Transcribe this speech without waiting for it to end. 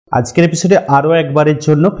আজকের এপিসোডে আরো একবারের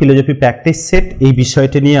জন্য ফিলোজফি প্র্যাকটিস সেট এই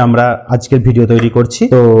বিষয়টি নিয়ে আমরা আজকের ভিডিও তৈরি করছি।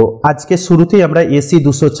 তো আজকে শুরুতেই আমরা এসি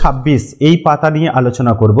 226 এই পাতা নিয়ে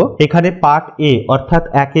আলোচনা করব। এখানে পার্ট এ অর্থাৎ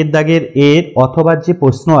একের দাগের এর অথবা যে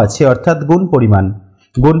প্রশ্ন আছে অর্থাৎ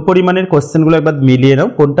গুণ পরিমাণের কোশ্চেনগুলো একবার মিলিয়ে নাও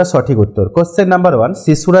কোনটা সঠিক উত্তর। কোশ্চেন নাম্বার 1,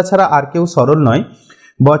 শিশুরা ছাড়া আর কেউ সরল নয়।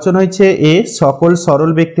 বচন হয়েছে এ, সকল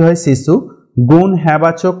সরল ব্যক্তি হয় শিশু। গুণ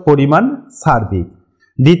হ্যাবাচক, পরিমাণ সার্বিক।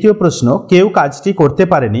 দ্বিতীয় প্রশ্ন, কেউ কাজটি করতে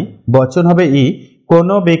পারেনি। বচন হবে ই,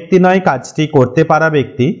 কোনো ব্যক্তি নয় কাজটি করতে পারা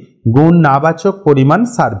ব্যক্তি। গুণ নাবাচক, পরিমাণ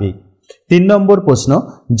সার্বিক। 3 নম্বর প্রশ্ন,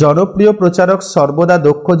 জনপ্রিয় প্রচারক সর্বদা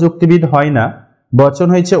দক্ষ যুক্তিবিদ হয় না। বচন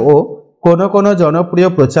হয়েছে ও, কোনো জনপ্রিয়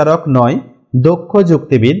প্রচারক নয় দক্ষ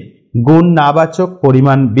যুক্তিবিদ। গুণ নাবাচক,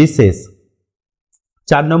 পরিমাণ বিশেষ।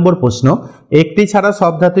 4 নম্বর প্রশ্ন, একটি ছাড়া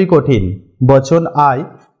সব ধাতুই কঠিন। বচন আয়,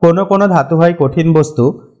 কোনো ধাতু হয় কঠিন বস্তু।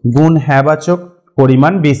 গুণ হ্যাবাচক,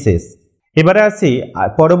 পরিমাণ বিশেষ। এবারে আসি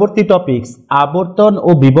পরবর্তী টপিকস আবর্তন ও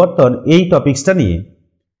বিবর্তন এই টপিকসটা নিয়ে।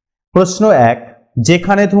 প্রশ্ন 1,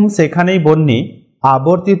 যেখানে ধূম সেখানেই বহ্নি।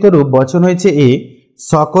 আবর্তিত রূপ বচন হয়েছে এ,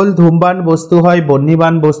 সকল ধূমবান বস্তু হয়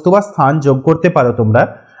বহ্নিবান বস্তু বা স্থান যোগ করতে পারো তোমরা।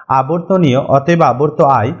 আবর্তনীয় অতএব আবর্ত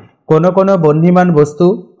আয়, কোনো বহ্নিমান বস্তু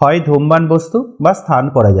হয় ধূমবান বস্তু বা স্থান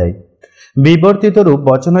করা যায়। বিবর্তিত রূপ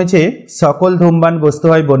বচন হয়েছে সকল ধূমবান বস্তু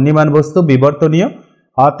হয় বহ্নিমান বস্তু। বিবর্তনীয়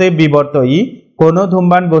অতএব বিবর্ত ই, কোনো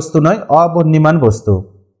ধূমবান বস্তু নয় অবহ্নিমান বস্তু।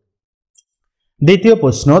 দ্বিতীয়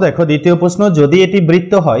প্রশ্ন দেখো, দ্বিতীয় প্রশ্ন, যদি এটি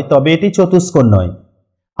বৃত্ত হয় তবে এটি চতুষ্কোণ নয়।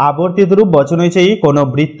 আবর্তিত রূপ বচন হয়েছে ই, কোনো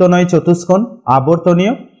বৃত্ত নয় চতুষ্কোণ।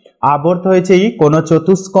 আবর্তনীয় আবর্ত হয়েছে ই, কোনো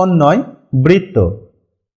চতুষ্কোণ নয় বৃত্ত।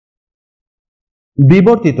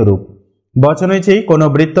 বিবর্তিত রূপ বচন হয়েছে ই, কোনো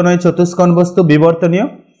বৃত্ত নয় চতুষ্কোণ বস্তু। বিবর্তনীয়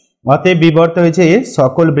অতএব বিবর্ত হয়েছে এ,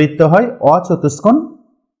 সকল বৃত্ত হয় অচতুষ্কোণ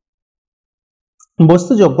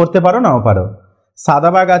বস্তু যোগ করতে পারো নাও পারো। সাদা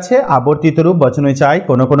বাঘ আছে। আবর্তিত রূপ বচন হয়েছে আয়,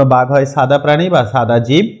 কোনো বাঘ হয় সাদা প্রাণী বা সাদা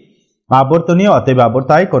জীব। আবর্তনীয় অতএব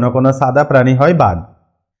আবর্তায়, কোনো সাদা প্রাণী হয় বাঘ।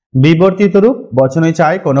 বিবর্তিত রূপ বচন হয়েছে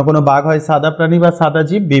আয়, কোনো বাঘ হয় সাদা প্রাণী বা সাদা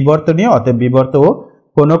জীব। বিবর্তনীয় অতএব বিবর্ত ও,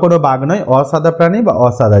 কোনো বাঘ নয় অসাদা প্রাণী বা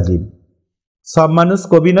অসাদা জীব। সব মানুষ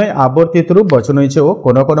কবি নয়। আবর্তিত রূপ বচন হয়েছে ও,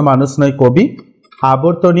 কোনো মানুষ নয় কবি।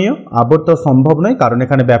 আবর্তনীয় আবর্ত সম্ভব নয় কারণ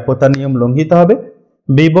এখানে ব্যাপ্যতার নিয়ম লঙ্ঘিত হবে।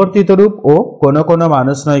 বিবর্তিত রূপ ও, কোনো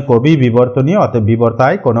মানুষ নয় কবি। বিবর্তনীয় অতএব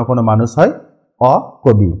বিবর্তায়, কোনো মানুষ হয়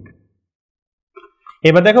অকবি।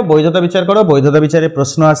 এবার দেখো বৈধতা বিচার করো। বৈধতা বিচারে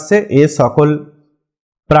প্রশ্ন আসছে এ, সকল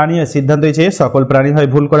প্রাণী সিদ্ধান্ত হয়েছে সকল প্রাণী হয়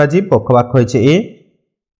ভুল করা জীব। পক্ষবাক্য হয়েছে এ,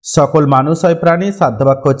 সকল মানুষ হয় প্রাণী।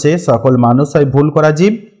 সাধ্যবাক্য হচ্ছে সকল মানুষ হয় ভুল করা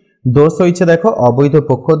জীব। দোষ হয়েছে দেখো অবৈধ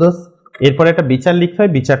পক্ষ দোষ। এরপরে একটা বিচার লিখতে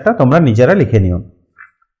হয়, বিচারটা তোমরা নিজেরা লিখে নিও।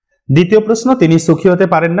 দ্বিতীয় প্রশ্ন, তিনি সুখী হতে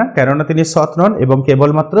পারেন না কেননা তিনি সৎ নন এবং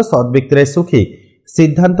কেবলমাত্র সৎ ব্যক্তিরাই সুখী।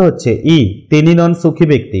 সিদ্ধান্ত হচ্ছে ই, তিনি নন সুখী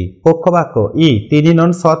ব্যক্তি। পক্ষবাক্য ই, তিনি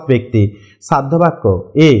নন সৎ ব্যক্তি। সাধ্যবাক্য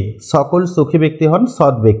এ, সকল সুখী ব্যক্তি হন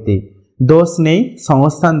সৎ ব্যক্তি। দোষ নেই।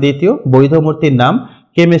 সংস্থান দ্বিতীয়। বৈধ মূর্তির নাম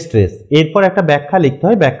কেমিস্ট্রেস। এরপর একটা ব্যাখ্যা লিখতে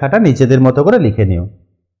হয়, ব্যাখ্যাটা নিজেদের মতো করে লিখে নিও।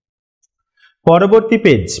 পরবর্তী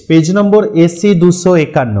পেজ নম্বর এসি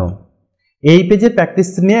 251। এই পেজের প্র্যাকটিস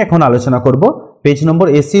নিয়ে এখন আলোচনা করব। পেজ নম্বর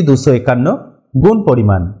এসি 251, গুণ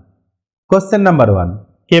পরিমাণ। কোশ্চেন নাম্বার 1,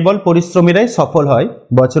 কেবল পরিশ্রমীরাই সফল হয়।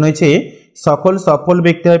 বচন হয়েছে এ, সকল সফল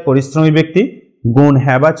ব্যক্তি হয় পরিশ্রমী ব্যক্তি। গুণ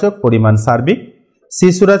হ্যাবাচক, পরিমাণ সার্বিক।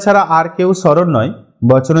 শিশুরা ছাড়া আর কেউ সরল নয়।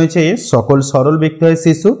 বচন হয়েছে এ, সকল সরল ব্যক্তি হয়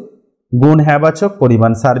শিশু। গুণ হ্যাবাচক,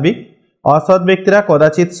 পরিমাণ সার্বিক। অসৎ ব্যক্তিরা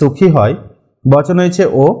কদাচিৎ সুখী হয়। বচন হয়েছে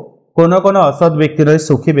ও, কোনো অসৎ ব্যক্তি নয়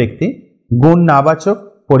সুখী ব্যক্তি। গুণ নাবাচক,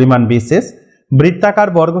 পরিমাণ বিশেষ। বৃত্তাকার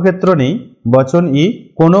বর্গক্ষেত্র নেই। বচন ই,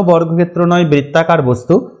 কোনো বর্গক্ষেত্র নয় বৃত্তাকার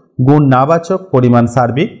বস্তু। গুণ নাবাচক, পরিমাণ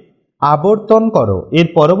সার্বিক। আবর্তন করো। এর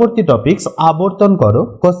পরবর্তী টপিকস আবর্তন করো।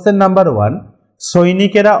 কোশ্চেন নাম্বার 1,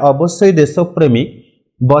 সৈনিকেরা অবশ্যই দেশপ্রেমিক।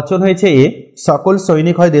 বচন হয়েছে এ, সকল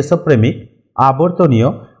সৈনিক হয় দেশপ্রেমিক। আবর্তনীয়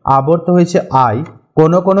আবর্ত হয়েছে আই,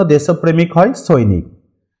 কোনো দেশপ্রেমিক হয় সৈনিক।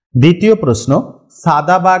 দ্বিতীয় প্রশ্ন,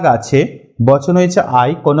 সাদা বাঘ আছে। বচন হয়েছে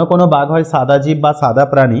আই, কোনো বাঘ হয় সাদা জীব বা সাদা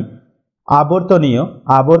প্রাণী। আবর্তনীয়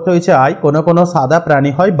আবর্ত হয়েছে আই, কোনো সাদা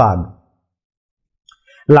প্রাণী হয় বাঘ।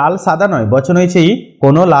 লাল সাদা নয়। বচন হয়েছে ই,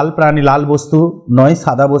 কোনো লাল প্রাণী লাল বস্তু নয়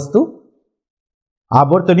সাদা বস্তু।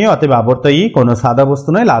 আবর্তনীয় অতএব আবর্ত ই, কোনো সাদা বস্তু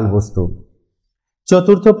নয় লাল বস্তু।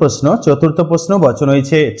 চতুর্থ প্রশ্ন বচন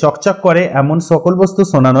হয়েছে চকচক করে এমন সকল বস্তু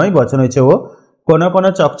সোনা নয়। বচন হয়েছে ও, কোনো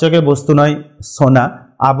চকচকে বস্তু নয় সোনা।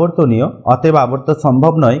 আবর্তনীয় অতএব আবর্ত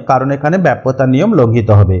সম্ভব নয় কারণ এখানে ব্যাপ্যতার নিয়ম লঙ্ঘিত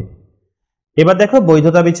হবে। এবার দেখো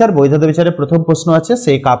বৈধতা বিচার। বৈধতা বিচারে প্রথম প্রশ্ন আছে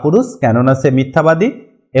সে কাপুরুষ কেননা সে মিথ্যাবাদী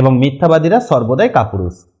এবং মিথ্যাবাদীরা সর্বদাই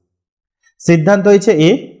কাপুরুষ। সিদ্ধান্ত হয়েছে এ,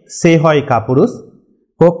 সে হয় কাপুরুষ।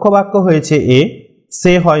 পক্ষবাক্য হয়েছে এ,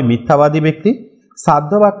 সে হয় মিথ্যাবাদী ব্যক্তি।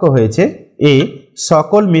 সাধ্য বাক্য হয়েছে এ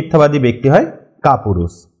সকল মিথ্যাবাদী ব্যক্তি হয়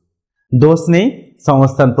কাপুরুষ। দোষ নেই,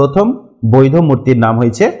 সংস্থান প্রথম, বৈধ মূর্তির নাম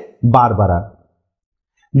হয়েছে বারবারা।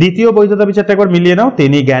 দ্বিতীয় বৈধতা বিচারটা একবার মিলিয়ে নাও।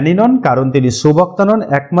 তিনি জ্ঞানী নন কারণ তিনি সুবক্তা নন,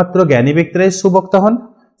 একমাত্র জ্ঞানী ব্যক্তিরাই সুবক্তা হন।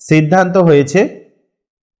 সিদ্ধান্ত হয়েছে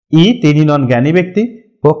ই তিনি নন জ্ঞানী ব্যক্তি,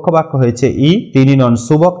 পক্ষ বাক্য হয়েছে ই তিনি নন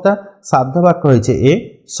সুবক্তা, সাধ্য বাক্য হয়েছে এ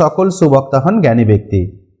সকল সুবক্তা হন জ্ঞানী ব্যক্তি।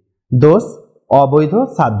 দোষ অবৈধ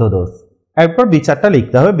সাধ্য দোষ। এরপর বিচারটা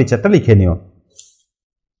লিখতে হবে, বিচারটা লিখে নিও।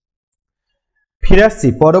 ফিরে আসছি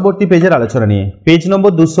পরবর্তী পেজের আলোচনা নিয়ে। পেজ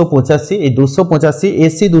নম্বর 285, এই 285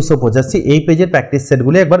 এসি 285 এই পেজের প্র্যাকটিস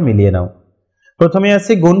সেটগুলো একবার মিলিয়ে নাও। প্রথমে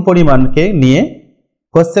আসি গুণ পরিমাণকে নিয়ে।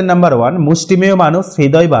 কোশ্চেন নাম্বার 1, মুষ্টিমেয় মানুষ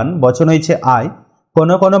হৃদয়বান, বচন হয়েছে আয়। কোন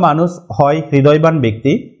কোন মানুষ হয় হৃদয়বান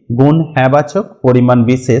ব্যক্তি, গুণ হ্যাঁবাচক, পরিমাণ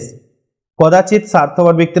বিশেষ। কদাচিৎ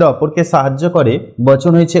স্বার্থপর ব্যক্তিরা অপরকে সাহায্য করে,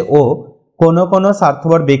 বচন হয়েছে ও। কোন কোন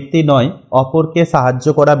স্বার্থপর ব্যক্তি নয়, অপরকে সাহায্য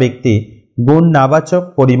করা ব্যক্তি, গুণ নাবাচক,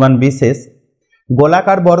 পরিমাণ বিশেষ।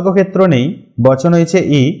 গোলাকার বর্গক্ষেত্র নেই, বচন হয়েছে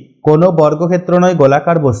ই। কোনো বর্গক্ষেত্র নয়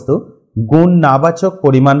গোলাকার বস্তু, গুণ নাবাচক,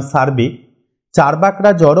 পরিমাণ সার্বিক।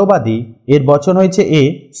 চার্বাকরা জড়বাদী, এর বচন হয়েছে এ।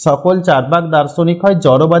 সকল চার্বাক দার্শনিক হয়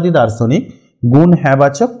জড়বাদী দার্শনিক, গুণ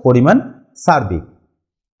হ্যাঁবাচক, পরিমাণ সার্বিক।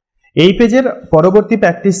 এই পেজের পরবর্তী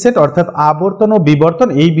প্র্যাকটিস সেট অর্থাৎ আবর্তন ও বিবর্তন,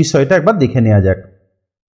 এই বিষয়টা একবার দেখে নেওয়া যাক।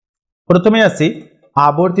 প্রথমে আসি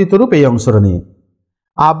আবর্তিত রূপ এই অংশটা নিয়ে।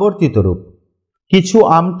 আবর্তিত রূপ, কিছু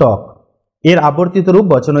আম টক, এর আবর্তিত রূপ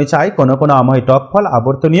বচন হয়েছে আয়। কোন কোন আম হয় টক ফল,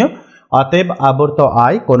 আবর্তনীয়, অতএব আবর্ত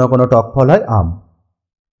আয়, কোন কোন টক ফল হয় আম।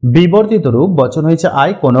 বিবর্তিত রূপ বচন হয়েছে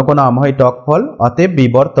আয়। কোন কোন আম হয় টক ফল, অতএব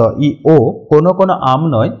বিবর্ত ই ও, কোন কোন আম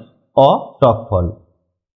নয় অটক ফল।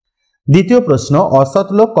 দ্বিতীয় প্রশ্ন, অসৎ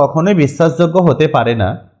লোক কখনোই বিশ্বাসযোগ্য হতে পারে না।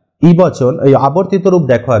 ই বচন, এই আবর্তিত রূপ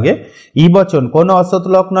দেখো আগে। ই বচন কোন অসৎ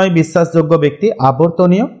লোক নয় বিশ্বাসযোগ্য ব্যক্তি,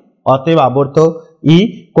 আবর্তনীয়, অতএব আবর্ত ই,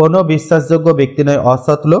 কোন বিশ্বাসযোগ্য ব্যক্তি নয়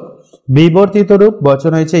অসৎ লোক। বিবর্তিত রূপ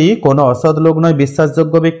বচন হয়েছে ই, কোন অসৎ লোক নয়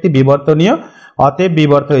বিশ্বাসযোগ্য ব্যক্তি, বিবর্তনীয়, অতএব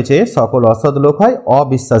বিবর্ত হয়েছে সকল অসৎ লোক হয়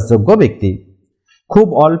অবিশ্বাসযোগ্য ব্যক্তি। খুব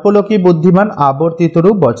অল্প লোকই বুদ্ধিমান, আবর্তিত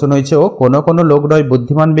রূপ বচন হয়েছে ও। কোন কোন লোক নয়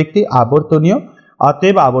বুদ্ধিমান ব্যক্তি, আবর্তনীয়,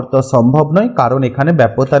 অতএব আবর্ত সম্ভব নয় কারণ এখানে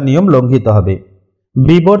ব্যাপ্যতার নিয়ম লঙ্ঘিত হবে।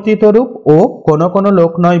 বিবর্তিত রূপ ও, কোন কোন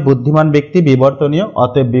লোক নয় বুদ্ধিমান ব্যক্তি, বিবর্তনীয়,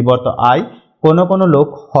 অতএব বিবর্ত আয়, কোন কোন লোক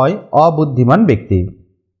হয় অবুদ্ধিমান ব্যক্তি।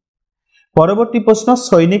 পরবর্তী প্রশ্ন,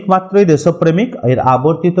 সৈনিক মাত্রই দেশপ্রেমিক, এর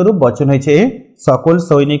আবর্তিত রূপ বচন হয়েছে এ। সকল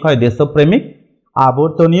সৈনিক হয় দেশপ্রেমিক,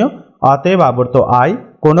 আবর্তনীয়, অতএব আবর্ত আয়,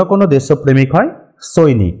 কোন কোন দেশপ্রেমিক হয়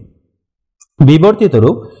সৈনিক। বিবর্তিত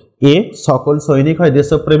রূপ এ, সকল সৈনিক হয়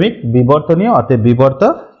দেশপ্রেমিক, বিবর্তনীয়, অতএব বিবর্ত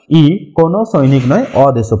ই, কোন সৈনিক নয়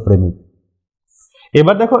অদেশপ্রেমিক।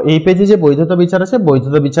 এবার দেখো এই পেজে যে বৈধতা বিচার আছে,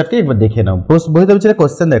 বৈধতা বিচারটি একবার দেখে নাও। বৈধতা বিচারের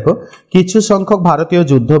কোশ্চেন দেখো, কিছু সংখ্যক ভারতীয়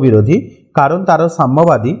যুদ্ধ বিরোধী কারণ তারা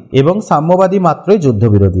সাম্যবাদী এবং সাম্যবাদী মাত্রই যুদ্ধ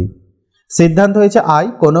বিরোধী। সিদ্ধান্ত হয়েছে আই,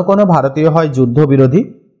 কোন কোন ভারতীয় হয় যুদ্ধ বিরোধী।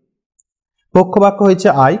 পক্ষবাক্য হয়েছে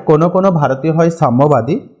আই, কোন কোন ভারতীয় হয়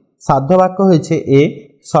সাম্যবাদী। সাধ্য বাক্য হয়েছে এ,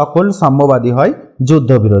 সকল সাম্যবাদী হয়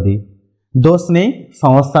যুদ্ধ বিরোধী। দোষ নেই,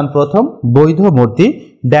 সংস্থান প্রথম, বৈধ মূর্তি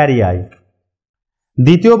ড্যারি আই।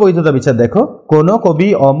 দ্বিতীয় বৈধতা বিচার দেখো, কোন কবি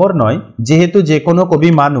অমর নয় যেহেতু যে কোনো কবি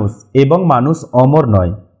মানুষ এবং মানুষ অমর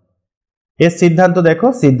নয়। এর সিদ্ধান্ত দেখো,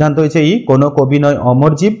 সিদ্ধান্ত হয়েছে ই, কোন কবি নয়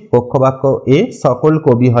অমর জীব। পক্ষবাক্য এ, সকল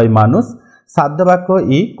কবি হয় মানুষ। সাধ্য বাক্য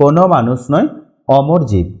ই, কোন মানুষ নয় অমর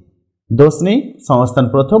জীব। দোষ নেই, সংস্থান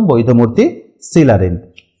প্রথম, বৈধ মূর্তি সিলারেন।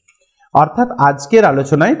 অর্থাৎ আজকের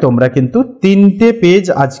আলোচনায় তোমরা কিন্তু তিনটে পেজ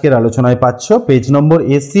আজকের আলোচনায় পাচ্ছ। পেজ নম্বর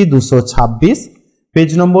এসি 226, পেজ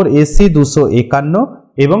নম্বর এসি 251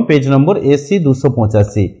 এবং পেজ নম্বর এসি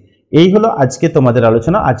 285। এই হলো আজকে তোমাদের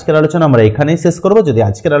আলোচনা। আজকের আলোচনা আমরা এখানেই শেষ করব। যদি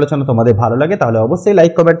আজকের আলোচনা তোমাদের ভালো লাগে তাহলে অবশ্যই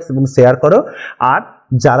লাইক, কমেন্ট এবং শেয়ার করো। আর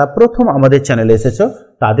যারা প্রথম আমাদের চ্যানেলে এসেছো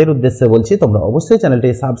তাদের উদ্দেশ্যে বলছি তোমরা অবশ্যই চ্যানেলটি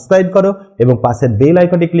সাবস্ক্রাইব করো এবং পাশের বেল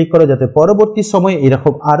আইকনটি ক্লিক করো যাতে পরবর্তী সময়ে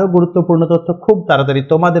এরকম আরো গুরুত্বপূর্ণ তথ্য খুব তাড়াতাড়ি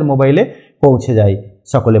তোমাদের মোবাইলে পৌঁছে যায়।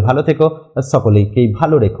 সকলে ভালো থেকো, সকলেই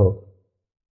ভালো রেখো।